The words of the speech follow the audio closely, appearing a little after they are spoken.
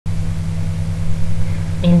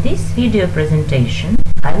In this video presentation,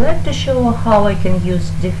 I like to show how I can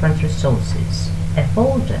use different resources, a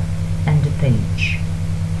folder and a page.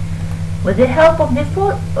 With the help of the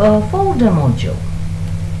folder module,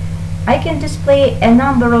 I can display a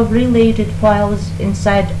number of related files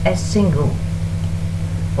inside a single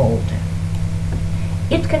folder.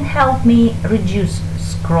 It can help me reduce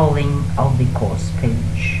scrolling of the course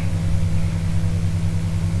page.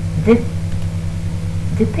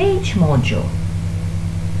 The page module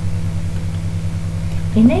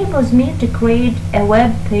enables me to create a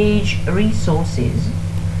web page resources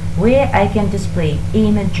where I can display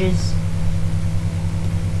images,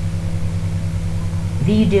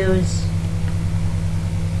 videos,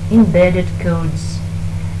 embedded codes,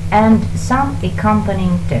 and some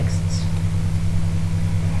accompanying texts.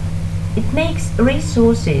 It makes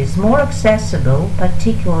resources more accessible,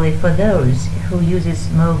 particularly for those who use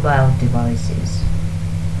mobile devices.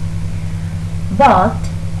 But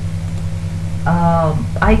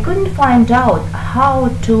I couldn't find out how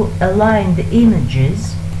to align the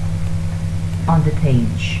images on the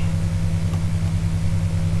page.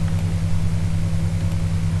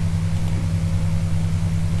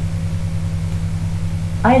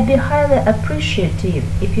 I'd be highly appreciative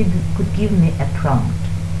if you could give me a prompt.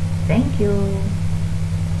 Thank you.